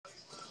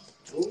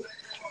Who?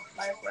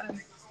 My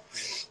friend.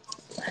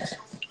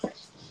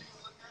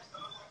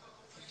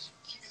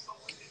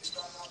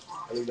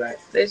 I'll be back.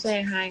 They're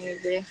saying hi in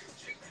there.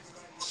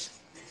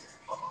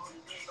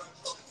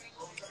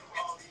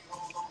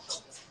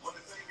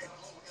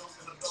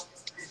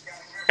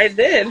 I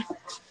did.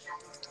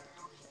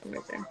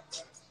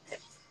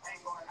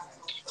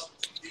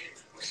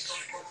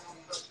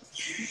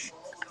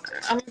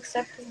 I'm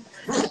accepting.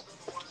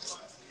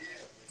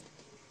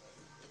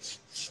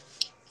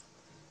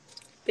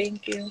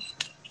 Thank you.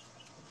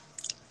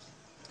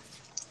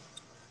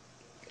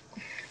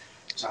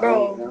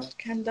 Bro,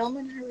 can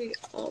Delman hurry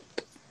up?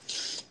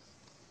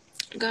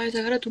 Guys,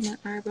 I gotta do my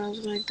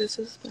eyebrows. Like, this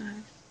is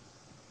bad.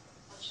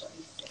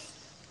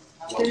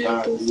 Oh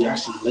God, do we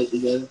actually live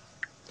together?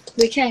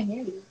 They can't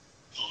hear you.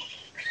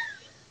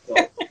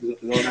 Oh, you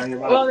know not hear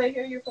mine? Well, they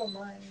hear you from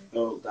mine.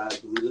 Oh God,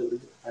 do we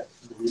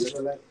live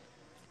alike?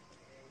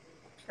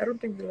 I don't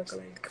think we look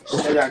alike.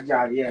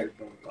 Yeah,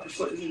 bro. What the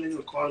fuck is this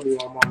nigga calling me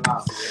on my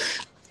live, bro?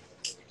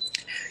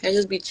 I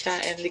just be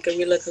chatting because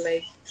we look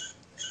alike.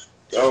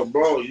 Yo,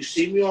 bro, you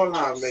see me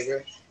online,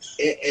 nigga,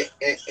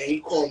 and he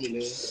called me,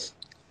 nigga.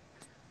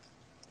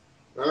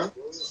 Huh?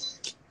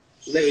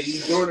 Nigga,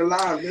 you doing the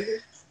live, nigga?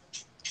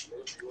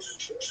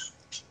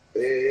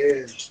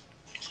 Yeah.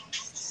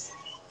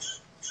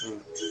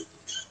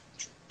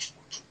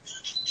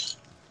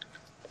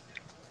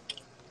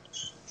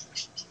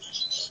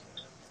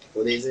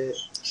 What is it?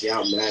 Yeah,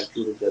 I'm mad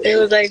too. It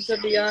was like, to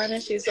be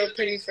honest, she's so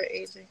pretty for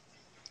AJ.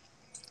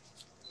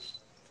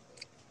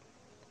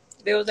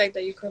 They was like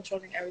that you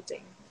controlling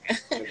everything.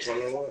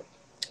 Controlling what?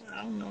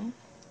 I don't know.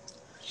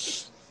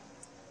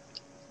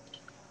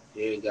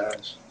 Yeah,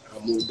 guys, I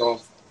moved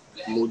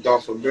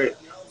on for Britt.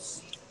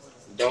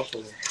 Done for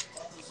me.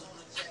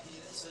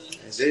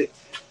 That's it.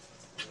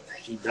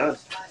 She done.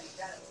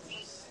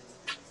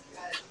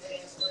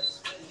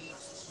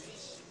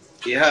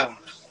 Yeah.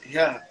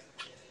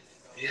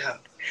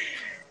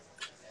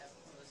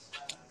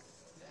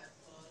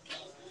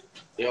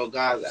 Yo,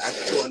 guys,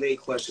 ask Q&A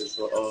questions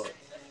for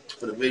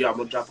the video. I'm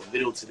gonna drop a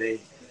video today.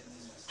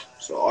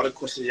 So all the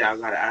questions y'all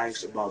gotta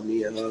ask about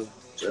me and her,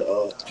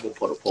 I'm gonna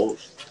put a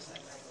post.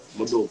 I'm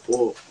gonna do a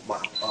poll for my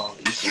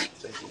YouTube.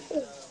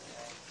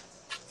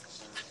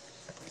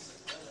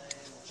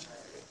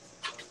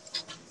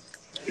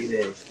 He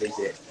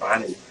said,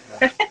 finally.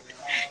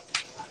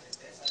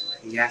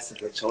 He has to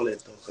control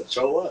it though.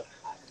 Control what?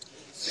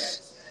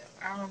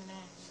 I don't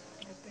know.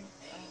 I think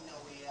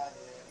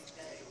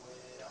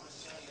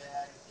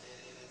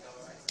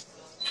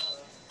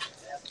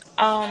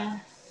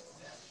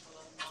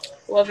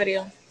what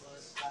video?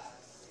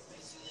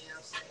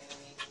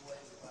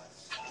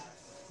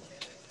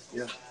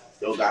 Yeah.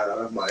 Yo, guys, I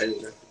left my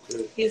internet.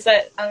 He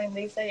said,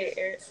 they say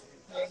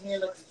your hair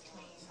looks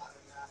clean.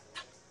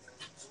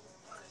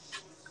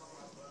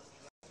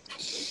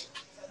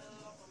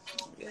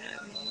 Yeah,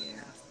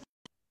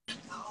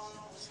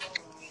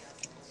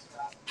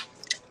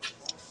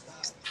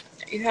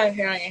 you have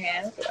hair on your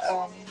hands.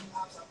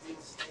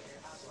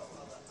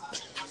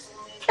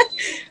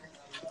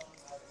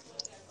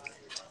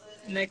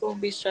 Nick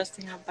won't be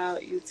stressing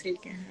about you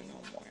taking her no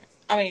more.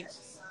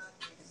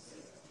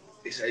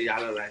 They say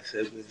y'all look like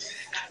siblings.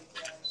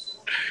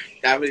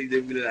 Y'all really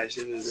did me look like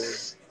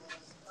siblings,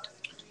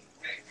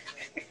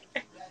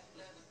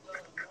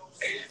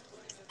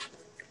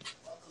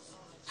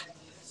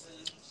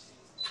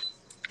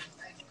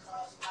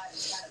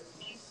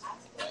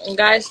 man.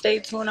 Guys, stay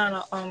tuned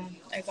on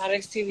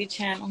Exotics TV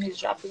channel. He's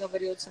dropping a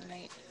video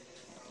tonight.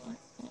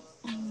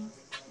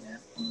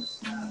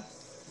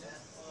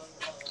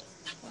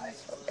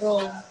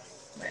 Bro,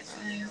 my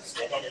eyes.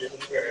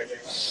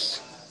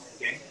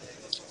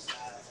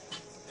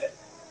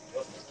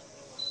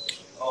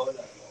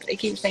 They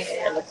keep saying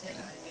it looks like.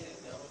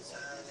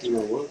 You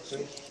know what?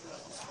 See?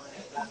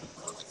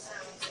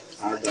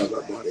 I got my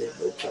body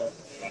no problem.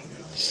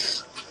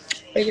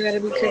 But you gotta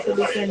be careful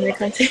before they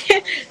come to you.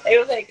 It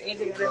was like, you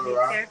gotta be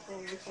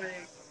careful before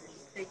they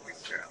take your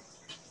girl.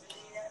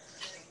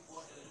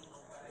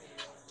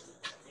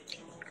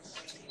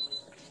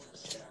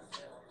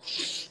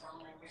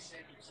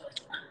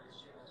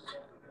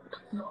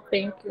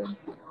 Thank you.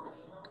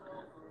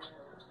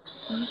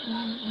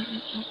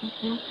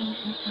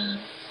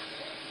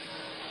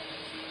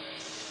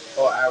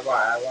 Oh, I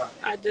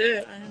I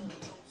did. I know.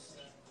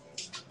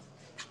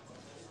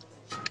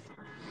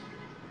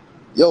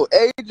 Yo,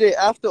 AJ,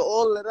 after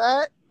all of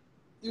that,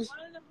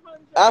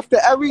 after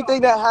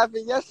everything that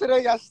happened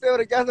yesterday, y'all still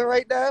together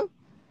right now?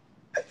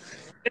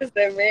 It's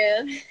the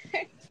man.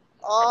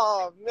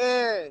 Oh,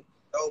 man.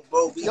 Oh,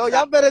 bro, Yo,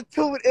 y'all better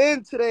tune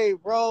in today,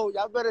 bro.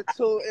 Y'all better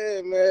tune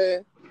in,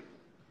 man.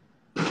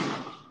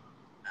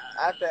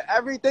 After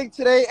everything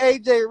today,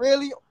 AJ,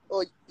 really?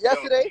 Or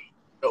yesterday?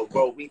 Yo,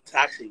 bro, we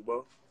toxic,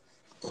 bro.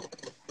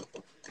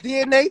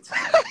 DNA?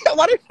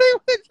 Why they play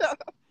with y'all?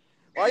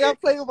 Why y'all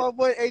playing with my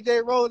boy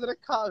AJ Rose in the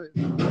comments?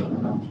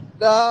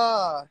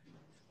 Nah.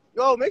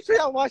 Yo, make sure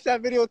y'all watch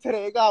that video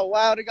today. It got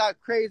wild. It got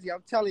crazy.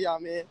 I'm telling y'all,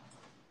 man.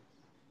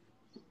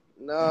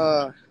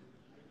 Nah.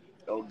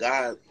 Oh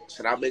God,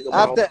 should I make them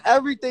all? After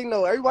everything,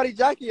 though, everybody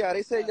jacking y'all.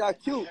 They say y'all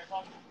cute.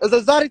 It's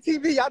Exotic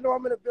TV. Y'all know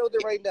I'm in the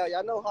building right now.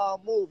 Y'all know how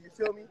I move. You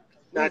feel me?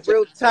 Move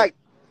real tight.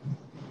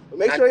 But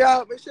make sure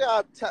y'all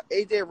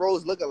AJ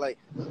Rose looking like.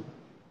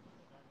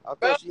 I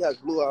thought she has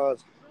blue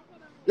eyes.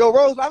 Yo,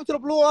 Rose, what happened to the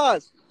blue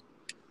eyes?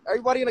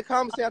 Everybody in the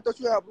comments saying I thought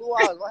you had blue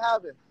eyes. What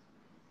happened?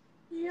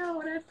 Yo,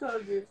 what I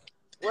told you.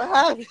 What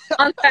happened?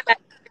 On that.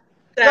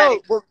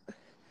 Yo, but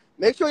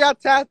make sure y'all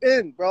tap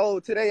in, bro.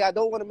 Today, I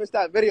don't want to miss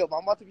that video, but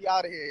I'm about to be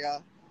out of here,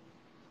 y'all.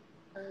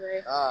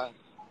 Okay.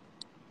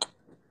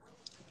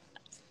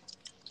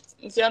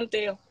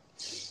 Tío.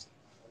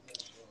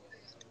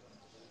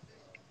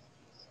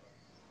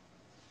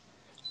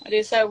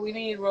 They said we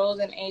need Rose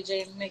and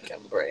AJ makeup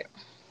break.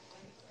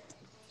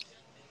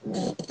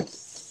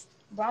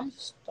 But I'm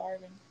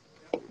starving.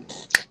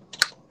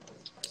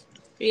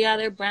 Yeah,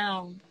 they're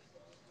brown.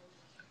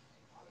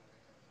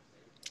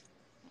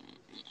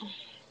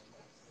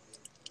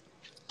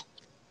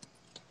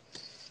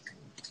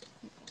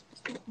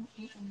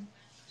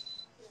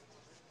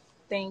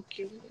 Thank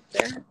you.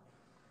 There.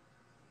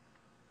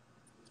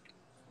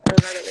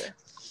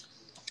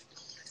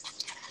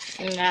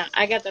 Nah,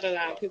 I get that a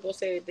lot. People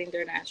say they think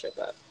they're natural,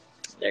 but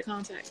they're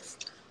contacts.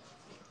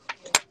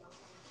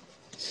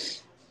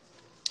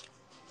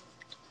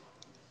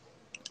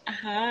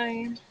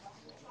 Hi.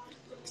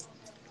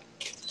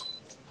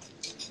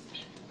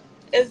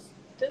 Is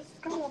this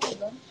going to be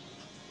done?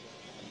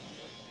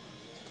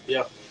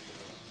 Yeah.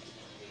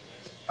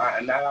 Alright,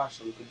 and that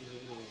also.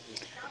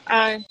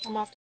 I'm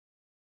off.